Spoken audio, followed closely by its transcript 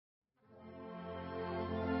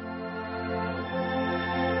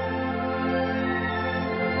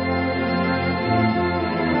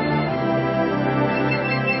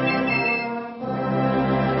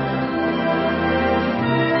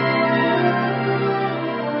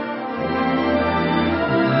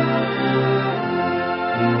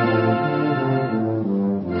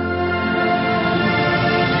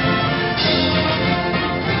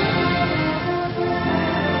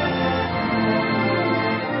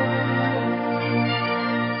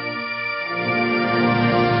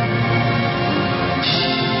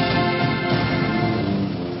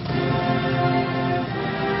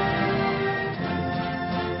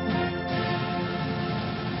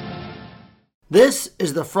This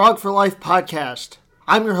is the Frog for Life podcast.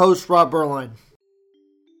 I'm your host, Rob Berline.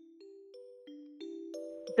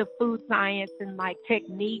 The food science and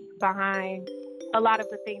technique behind a lot of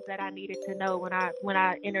the things that I needed to know when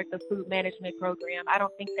I entered the food management program. I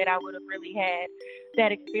don't think that I would have really had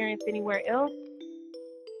that experience anywhere else.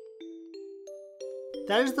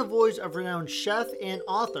 That is the voice of renowned chef and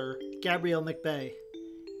author Gabrielle McBay.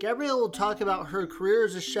 Gabrielle will talk about her career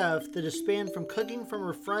as a chef that has spanned from cooking from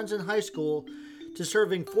her friends in high school to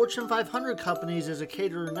serving Fortune 500 companies as a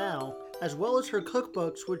caterer now, as well as her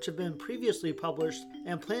cookbooks which have been previously published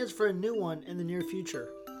and plans for a new one in the near future.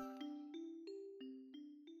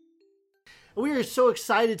 We are so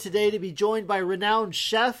excited today to be joined by renowned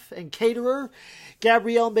chef and caterer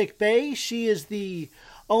Gabrielle McBay. She is the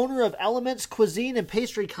owner of Elements Cuisine and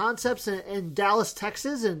Pastry Concepts in Dallas,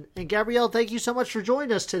 Texas. And Gabrielle, thank you so much for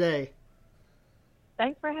joining us today.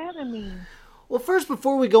 Thanks for having me. Well, first,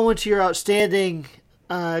 before we go into your outstanding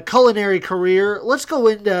culinary career, let's go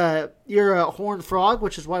into your Horned Frog,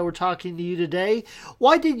 which is why we're talking to you today.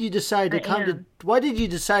 Why did you decide to come to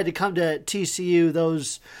TCU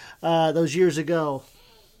those years ago?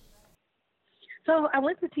 So I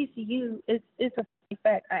went to TCU. It's a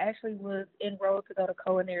fact. I actually was enrolled to go to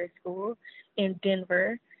culinary school in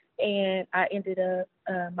Denver, and I ended up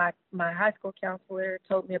my high school counselor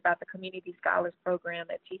told me about the Community Scholars Program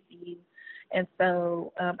at TCU, and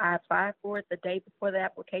so I applied for it the day before the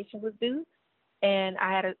application was due, and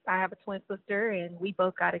I have a twin sister, and we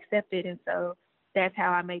both got accepted, and so that's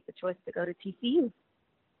how I made the choice to go to TCU.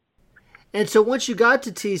 And so once you got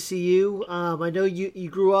to TCU, I know you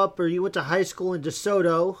grew up or you went to high school in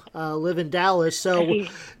DeSoto, live in Dallas. So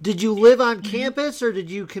did you live on campus or did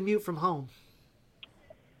you commute from home?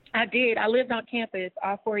 I did. I lived on campus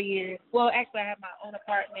all 4 years. Well, actually, I had my own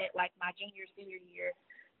apartment like my senior year.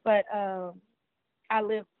 But I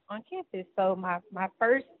lived on campus. So my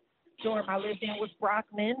first dorm I lived in was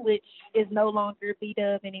Brockman, which is no longer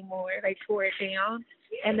B-Dub anymore. They tore it down.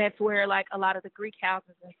 And that's where a lot of the Greek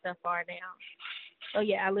houses and stuff are now. So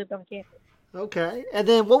yeah, I lived on campus. Okay. And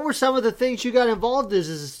then what were some of the things you got involved as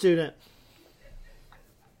a student?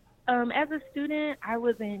 As a student, I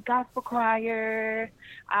was in gospel choir.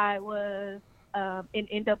 I was in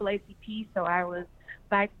NAACP, so I was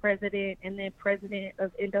vice president and then president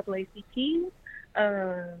of NAACP.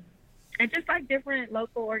 And just different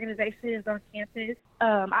local organizations on campus.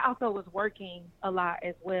 I also was working a lot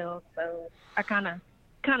as well, so I kind of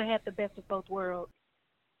had the best of both worlds.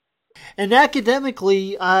 And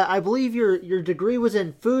academically, I believe your degree was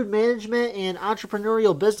in food management and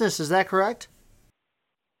entrepreneurial business. Is that correct?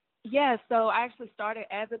 Yeah, so I actually started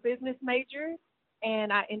as a business major,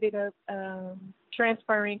 and I ended up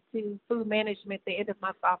transferring to food management at the end of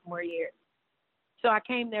my sophomore year. So I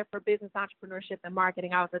came there for business entrepreneurship and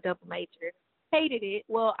marketing. I was a double major. Hated it.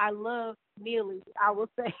 Well, I loved Neely. I will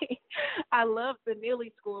say I loved the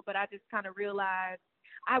Neely school, but I just kind of realized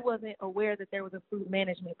I wasn't aware that there was a food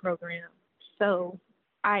management program. So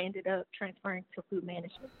I ended up transferring to food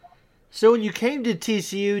management. So when you came to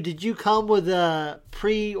TCU, did you come with a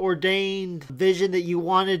preordained vision that you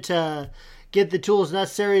wanted to get the tools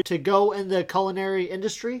necessary to go in the culinary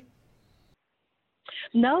industry?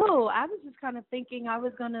 No, I was just kind of thinking I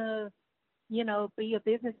was going to, be a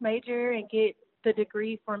business major and get the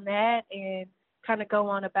degree from that and kind of go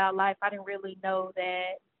on about life. I didn't really know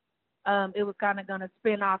that it was kind of going to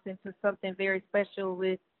spin off into something very special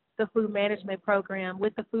with the food management program.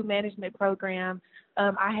 With the food management program,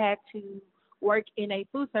 I had to work in a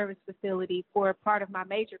food service facility for part of my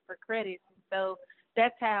major for credits. And so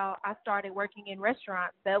that's how I started working in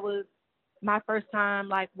restaurants. That was my first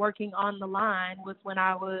time working on the line was when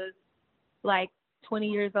I was 20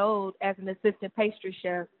 years old as an assistant pastry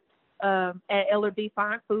chef at L&B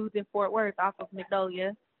Fine Foods in Fort Worth off of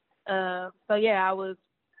Magnolia. So yeah, I was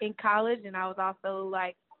in college and I was also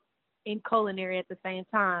in culinary at the same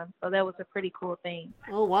time. So that was a pretty cool thing.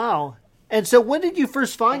 Oh, wow. And so when did you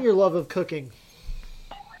first find your love of cooking?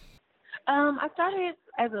 I started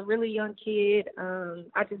as a really young kid.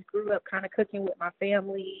 I just grew up kind of cooking with my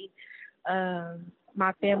family.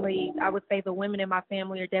 My family, I would say the women in my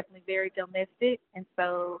family are definitely very domestic. And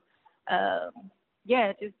so,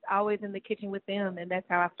 just always in the kitchen with them. And that's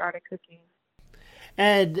how I started cooking.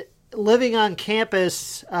 And living on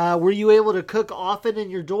campus, were you able to cook often in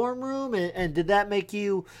your dorm room? And did that make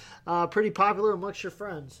you pretty popular amongst your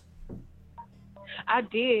friends? I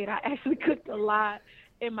did. I actually cooked a lot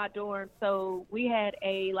in my dorm. So we had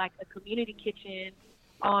a community kitchen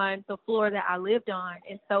on the floor that I lived on.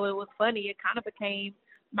 And so it was funny. It kind of became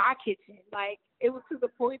my kitchen. Like, it was to the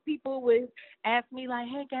point people would ask me, like,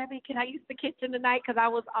 hey, Gabby, can I use the kitchen tonight? Because I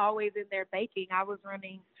was always in there baking. I was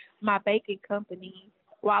running my baking company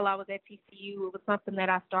while I was at TCU. It was something that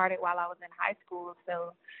I started while I was in high school.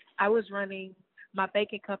 So I was running my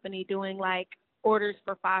baking company doing like orders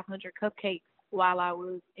for 500 cupcakes while I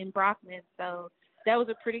was in Brockman. So that was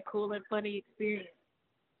a pretty cool and funny experience.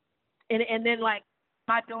 And then like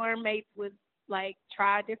my dorm mates would like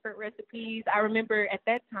try different recipes. I remember at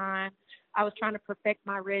that time I was trying to perfect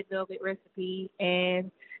my red velvet recipe,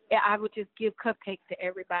 and yeah, I would just give cupcakes to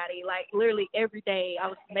everybody. Like literally every day I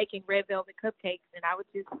was making red velvet cupcakes, and I would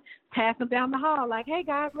just pass them down the hall like, "Hey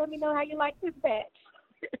guys, let me know how you like this batch."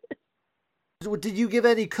 Did you give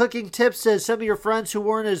any cooking tips to some of your friends who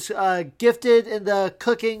weren't as gifted in the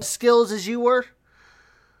cooking skills as you were?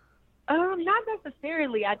 Not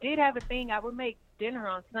necessarily. I did have a thing. I would make dinner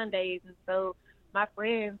on Sundays, and so my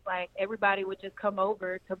friends, like everybody, would just come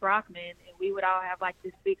over to Brockman, and we would all have like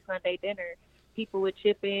this big Sunday dinner. People would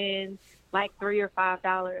chip in like $3 or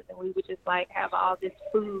 $5, and we would just like have all this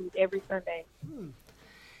food every Sunday. And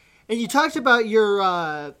you talked about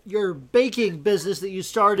your baking business that you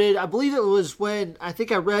started. I believe it was when I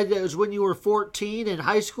think I read it was when you were 14 in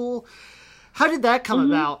high school. How did that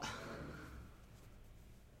come about?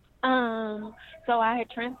 So I had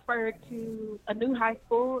transferred to a new high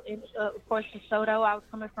school in, of course, DeSoto. I was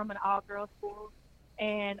coming from an all-girls school,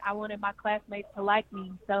 and I wanted my classmates to like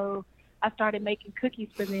me. So I started making cookies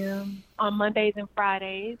for them on Mondays and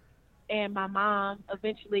Fridays. And my mom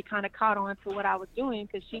eventually kind of caught on to what I was doing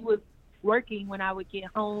because she was working when I would get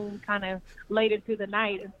home kind of later through the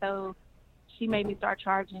night. And so she made me start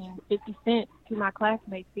charging 50 cents to my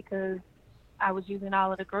classmates because I was using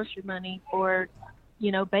all of the grocery money for,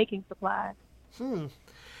 baking supplies. And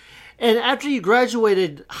after you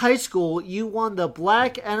graduated high school, you won the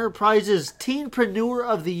Black Enterprises Teenpreneur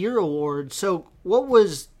of the Year award. So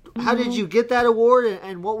how did you get that award,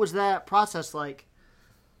 and what was that process like?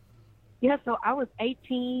 Yeah, so I was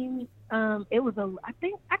 18. I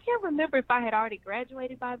can't remember if I had already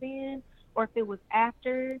graduated by then or if it was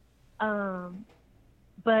after.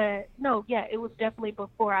 But no, yeah, it was definitely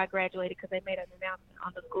before I graduated because they made an announcement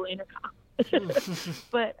on the school intercom.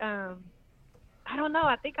 But I don't know.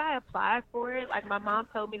 I think I applied for it. Like my mom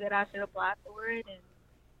told me that I should apply for it, and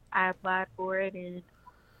I applied for it, and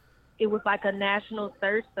it was like a national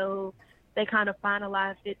search. So they kind of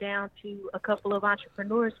finalized it down to a couple of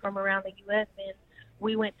entrepreneurs from around the U.S. and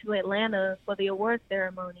we went to Atlanta for the award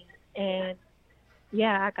ceremony. And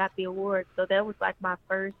yeah, I got the award. So that was like my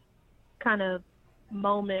first kind of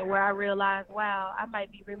moment where I realized, wow, I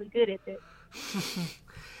might be really good at this.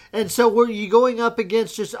 And so were you going up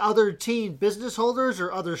against just other teen business holders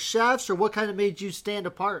or other chefs, or what kind of made you stand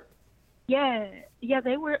apart? Yeah,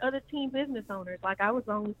 they were other teen business owners. Like I was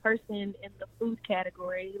the only person in the food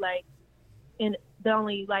category, like in the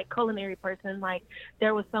only like culinary person. Like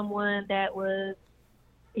there was someone that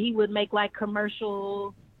he would make like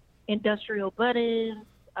commercial industrial buttons.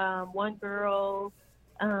 One girl,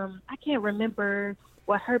 I can't remember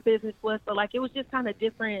what her business was, but like it was just kind of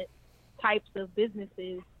different types of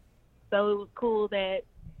businesses. So it was cool that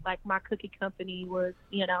like my cookie company was,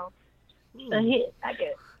 a hit, I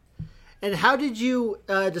guess. And how did you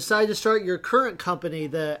decide to start your current company,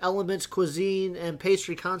 the Elements Cuisine and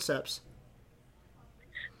Pastry Concepts?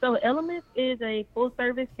 So Elements is a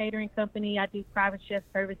full-service catering company. I do private chef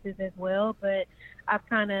services as well, but I've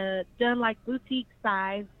kind of done like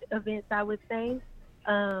boutique-sized events, I would say,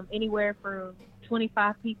 anywhere from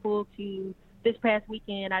 25 people to this past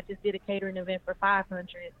weekend, I just did a catering event for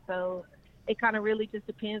 500. So it kind of really just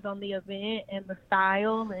depends on the event and the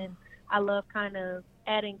style, and I love kind of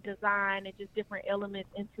adding design and just different elements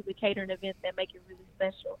into the catering events that make it really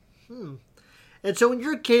special. And so when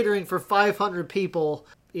you're catering for 500 people,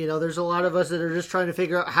 there's a lot of us that are just trying to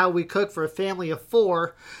figure out how we cook for a family of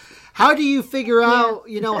 4. How do you figure out,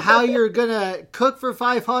 how you're going to cook for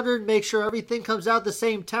 500, make sure everything comes out the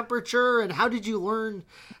same temperature, and how did you learn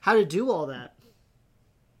how to do all that?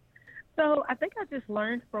 So I think I just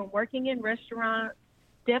learned from working in restaurants,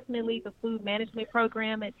 definitely the food management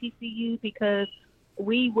program at TCU, because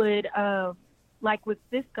we would, like with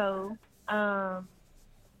Cisco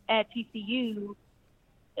at TCU,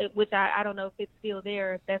 which I don't know if it's still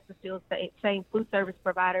there, if that's still the same food service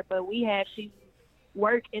provider, but we had to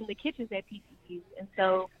work in the kitchens at TCU. And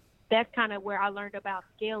so that's kind of where I learned about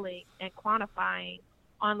scaling and quantifying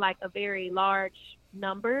on like a very large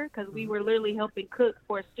number, because we were literally helping cook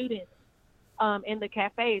for students in the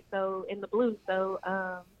cafe, so in the Blue. So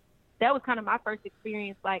that was kind of my first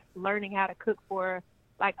experience, like learning how to cook for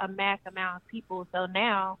like a mass amount of people. So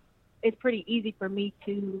now it's pretty easy for me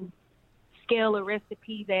to scale a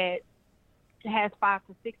recipe that has 5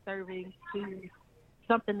 to 6 servings to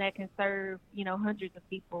something that can serve, hundreds of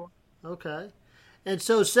people. Okay. And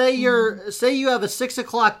so say you have a 6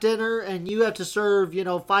 o'clock dinner and you have to serve,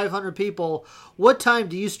 500 people. What time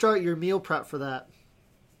do you start your meal prep for that?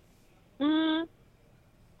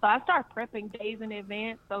 So I start prepping days in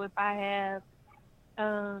advance. So if I have,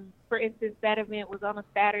 for instance, that event was on a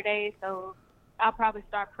Saturday, so I'll probably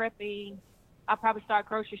start prepping. I'll probably start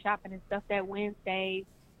grocery shopping and stuff that Wednesday,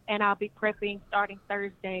 and I'll be prepping starting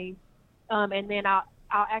Thursday, and then I'll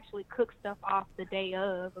actually cook stuff off the day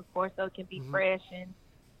of course, so it can be fresh and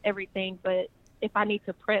everything. But if I need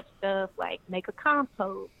to prep stuff like make a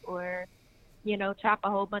compote or, chop a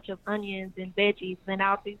whole bunch of onions and veggies, then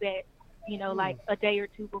I'll do that, like a day or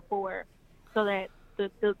two before, so that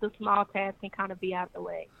the small tasks can kind of be out the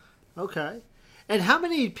way. Okay. And how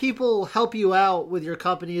many people help you out with your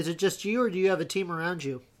company? Is it just you, or do you have a team around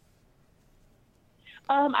you?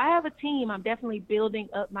 I have a team. I'm definitely building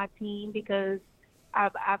up my team because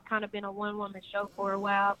I've kind of been a one-woman show for a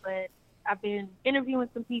while, but I've been interviewing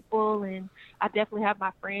some people, and I definitely have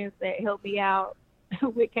my friends that help me out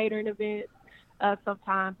with catering events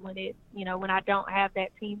sometimes when when I don't have that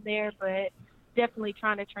team there, but definitely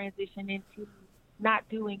trying to transition into not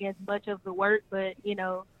doing as much of the work, but,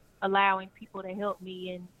 allowing people to help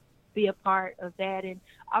me and be a part of that. And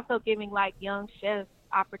also giving like young chefs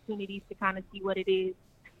opportunities to kind of see what it is,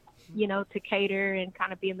 to cater and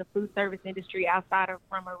kind of be in the food service industry outside of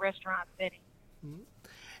from a restaurant setting.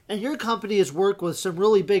 And your company has worked with some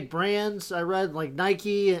really big brands. I read like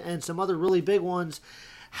Nike and some other really big ones.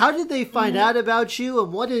 How did they find out about you,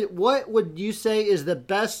 and what would you say is the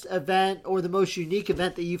best event or the most unique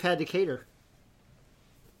event that you've had to cater?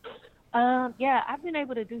 Yeah, I've been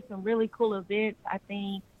able to do some really cool events. I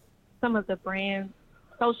think some of the brands,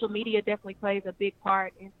 social media definitely plays a big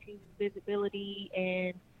part into visibility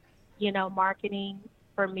and, marketing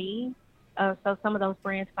for me. So some of those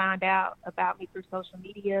brands find out about me through social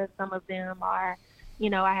media. Some of them are,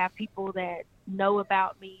 I have people that know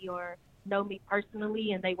about me or know me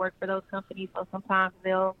personally, and they work for those companies. So sometimes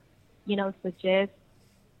they'll, suggest,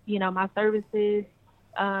 my services.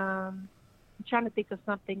 I'm trying to think of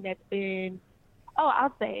something that's been,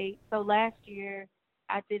 I'll say, so last year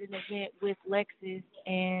I did an event with Lexus,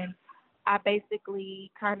 and I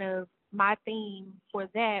basically my theme for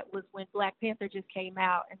that was when Black Panther just came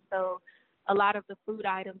out. And so a lot of the food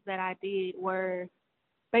items that I did were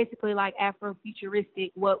basically like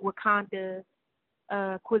Afrofuturistic, what Wakanda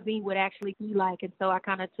cuisine would actually be like. And so I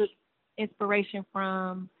kind of took inspiration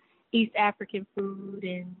from East African food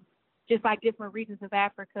and just like different regions of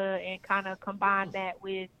Africa and kind of combined that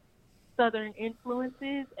with Southern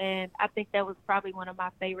influences. And I think that was probably one of my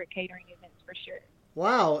favorite catering events for sure.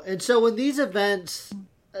 Wow. And so when these events,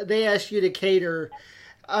 they ask you to cater,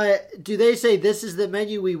 do they say this is the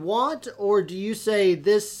menu we want, or do you say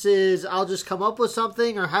this is, I'll just come up with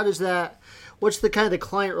something, or how does that, what's the kind of the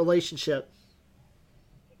client relationship?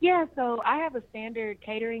 Yeah, so I have a standard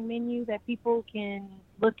catering menu that people can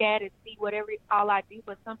look at and see all I do,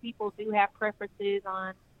 but some people do have preferences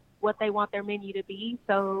on what they want their menu to be.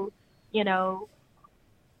 So,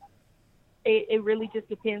 it really just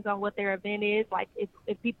depends on what their event is. Like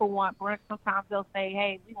if people want brunch, sometimes they'll say,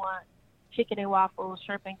 hey, we want chicken and waffles,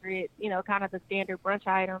 shrimp and grits, kind of the standard brunch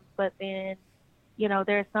items. But then,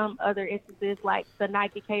 there are some other instances like the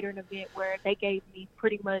Nike catering event where they gave me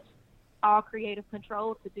pretty much all creative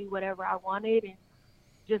control to do whatever I wanted and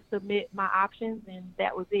just submit my options, and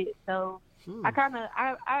that was it. So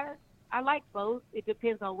I like both. It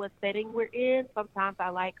depends on what setting we're in. Sometimes I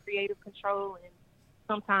like creative control, and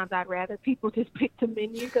sometimes I'd rather people just pick the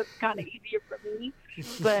menu because it's kind of easier for me.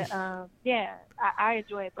 But yeah, I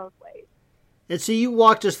enjoy it both ways. And so you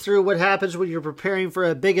walked us through what happens when you're preparing for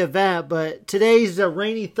a big event, but today's a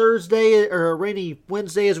rainy Thursday or a rainy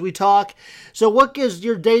Wednesday as we talk. So what does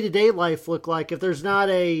your day-to-day life look like if there's not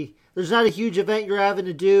a huge event you're having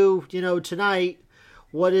to do, tonight?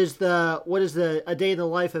 What is a day in the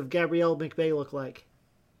life of Gabrielle McBay look like?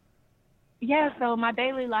 Yeah, so my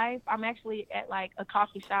daily life, I'm actually at like a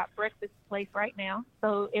coffee shop breakfast place right now.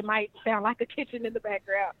 So it might sound like a kitchen in the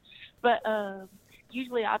background, but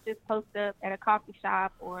usually I'll just post up at a coffee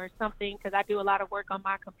shop or something because I do a lot of work on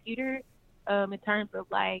my computer in terms of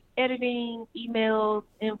like editing, emails,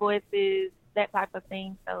 invoices, that type of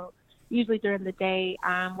thing. So usually during the day,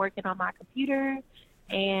 I'm working on my computer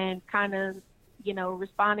and kind of,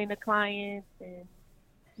 responding to clients, and,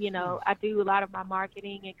 I do a lot of my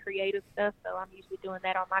marketing and creative stuff. So I'm usually doing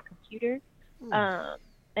that on my computer.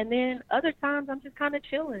 And then other times I'm just kind of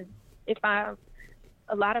chilling. If I'm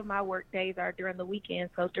a lot of my work days are during the weekend.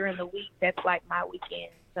 So during the week, that's like my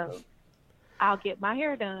weekend. So I'll get my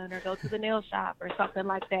hair done or go to the nail shop or something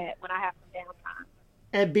like that when I have some downtime.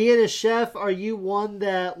 And being a chef, are you one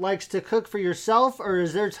that likes to cook for yourself, or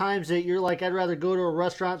is there times that you're like, I'd rather go to a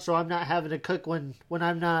restaurant so I'm not having to cook when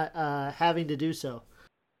I'm not having to do so?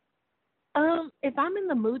 If I'm in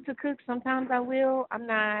the mood to cook, sometimes I will. I'm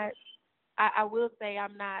not. I will say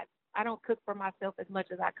I'm not. I don't cook for myself as much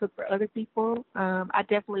as I cook for other people. I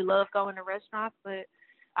definitely love going to restaurants, but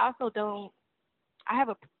I also don't. I have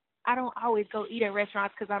a. I don't always go eat at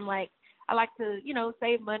restaurants because I'm like I like to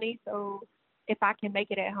save money. So if I can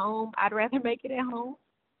make it at home, I'd rather make it at home.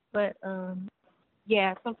 But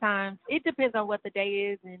yeah, sometimes it depends on what the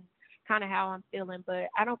day is and kind of how I'm feeling. But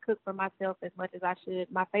I don't cook for myself as much as I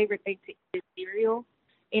should. My favorite thing to eat is cereal.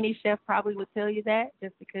 Any chef probably would tell you that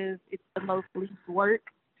just because it's the most least work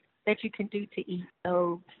that you can do to eat.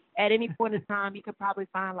 So at any point in time, you could probably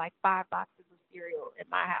find like 5 boxes of cereal in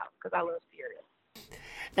my house because I love cereal.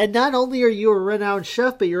 And not only are you a renowned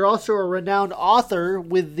chef, but you're also a renowned author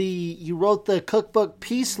you wrote the cookbook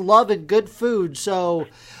Peace, Love, and Good Food. So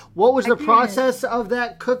what was I the did. process of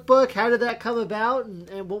that cookbook? How did that come about? And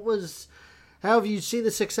how have you seen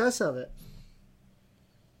the success of it?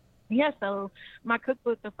 Yeah, so my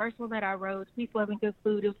cookbook, the first one that I wrote, Peace, Love, and Good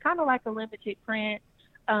Food, it was kind of like a limited print.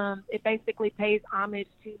 It basically pays homage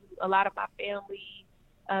to a lot of my family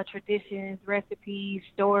traditions, recipes,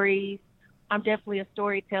 stories. I'm definitely a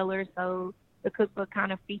storyteller, so the cookbook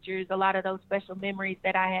kind of features a lot of those special memories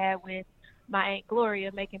that I had with my Aunt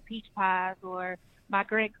Gloria making peach pies, or my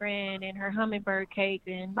great grand and her hummingbird cake,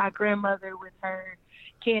 and my grandmother with her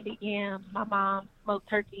candied yams, my mom smoked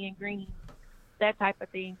turkey and greens, that type of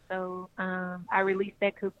thing. So I released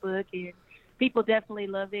that cookbook, and people definitely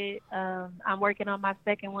love it. I'm working on my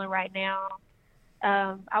second one right now.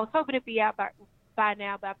 I was hoping to be out by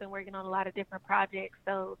now, but I've been working on a lot of different projects.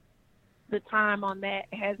 So the time on that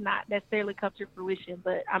has not necessarily come to fruition,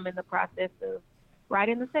 but I'm in the process of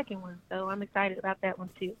writing the second one. So I'm excited about that one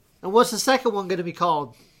too. And what's the second one going to be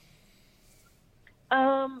called?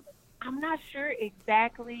 Um, I'm not sure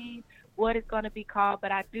exactly what it's going to be called,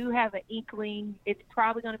 but I do have an inkling. It's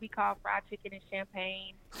probably going to be called Fried Chicken and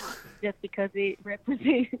Champagne, just because it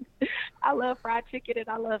represents. I love fried chicken and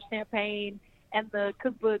I love champagne, and the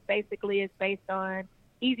cookbook basically is based on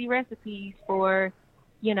easy recipes for,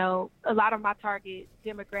 a lot of my target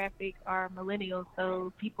demographic are millennials,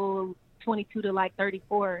 so people 22 to like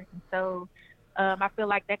 34. And so I feel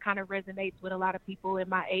like that kind of resonates with a lot of people in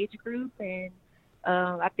my age group, and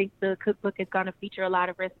I think the cookbook is going to feature a lot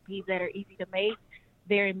of recipes that are easy to make,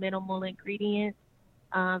 very minimal ingredients,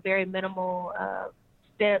 very minimal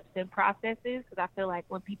steps and processes. Because I feel like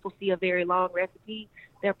when people see a very long recipe,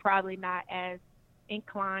 they're probably not as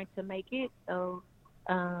inclined to make it. So,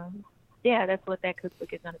 yeah, that's what that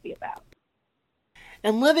cookbook is going to be about.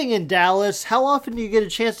 And living in Dallas, how often do you get a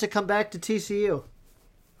chance to come back to TCU?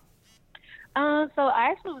 So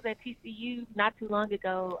I actually was at TCU not too long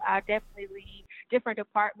ago. I definitely different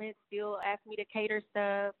departments still ask me to cater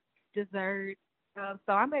stuff, desserts.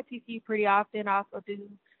 So I'm at TCU pretty often. I also do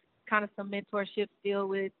kind of some mentorship still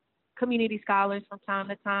with community scholars from time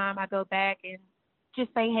to time. I go back and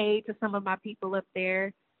just say hey to some of my people up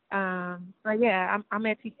there. But yeah, I'm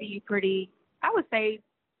at TCU pretty. I would say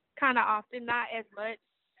kind of often, not as much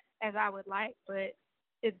as I would like, but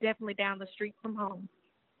it's definitely down the street from home.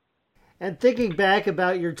 And thinking back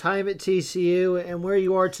about your time at TCU and where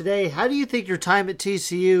you are today, how do you think your time at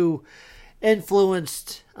TCU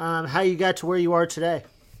influenced how you got to where you are today?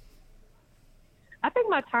 I think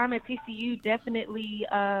my time at TCU definitely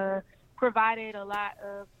provided a lot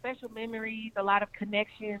of special memories, a lot of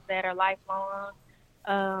connections that are lifelong.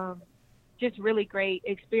 Um, just really great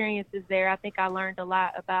experiences there. I think I learned a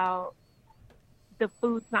lot about the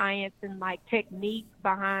food science and like techniques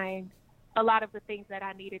behind a lot of the things that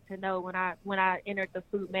I needed to know when I entered the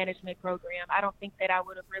food management program. I don't think that I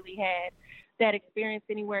would have really had that experience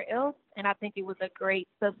anywhere else, and I think it was a great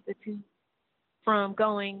substitute from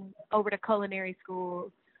going over to culinary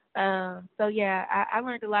school. So yeah, I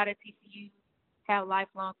learned a lot at TCU. Have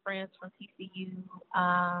lifelong friends from TCU.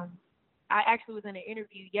 I actually was in an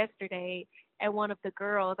interview yesterday, and one of the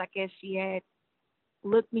girls, I guess she had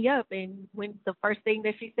looked me up, and when the first thing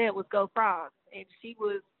that she said was "Go Frogs," and she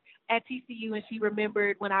was at TCU, and she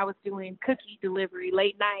remembered when I was doing cookie delivery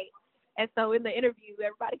late night. And so in the interview,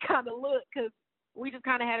 everybody kind of looked because we just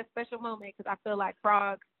kind of had a special moment because I feel like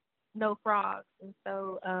frogs know frogs, and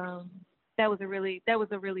so that was a really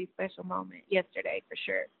special moment yesterday for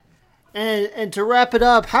sure. And to wrap it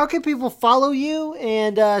up, how can people follow you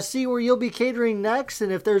and see where you'll be catering next?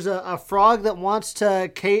 And if there's a frog that wants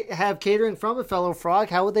to have catering from a fellow frog,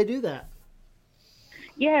 how would they do that?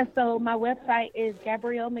 Yeah, so my website is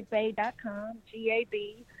GabrielleMcBay.com,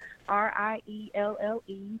 GabrielleMcBay,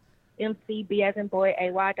 as in boy,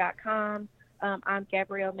 AY.com. I'm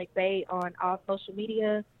Gabrielle McBay on all social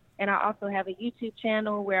media. And I also have a YouTube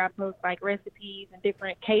channel where I post like recipes and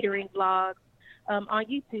different catering vlogs on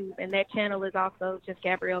YouTube. And that channel is also just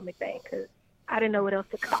Gabrielle McBay because I didn't know what else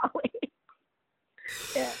to call it.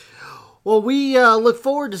 Yeah. Well, we look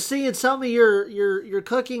forward to seeing some of your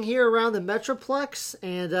cooking here around the Metroplex,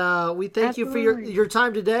 and we thank Absolutely. you for your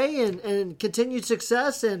time today and continued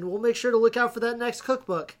success, and we'll make sure to look out for that next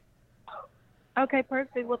cookbook. Okay,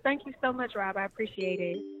 perfect. Well, thank you so much, Rob. I appreciate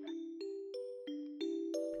it.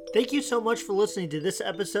 Thank you so much for listening to this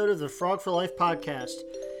episode of the Frog for Life podcast.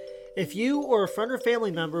 If you or a friend or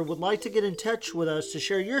family member would like to get in touch with us to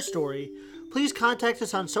share your story, please contact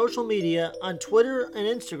us on social media on Twitter and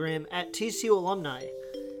Instagram at TCU Alumni.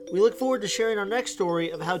 We look forward to sharing our next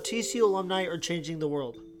story of how TCU alumni are changing the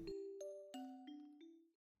world.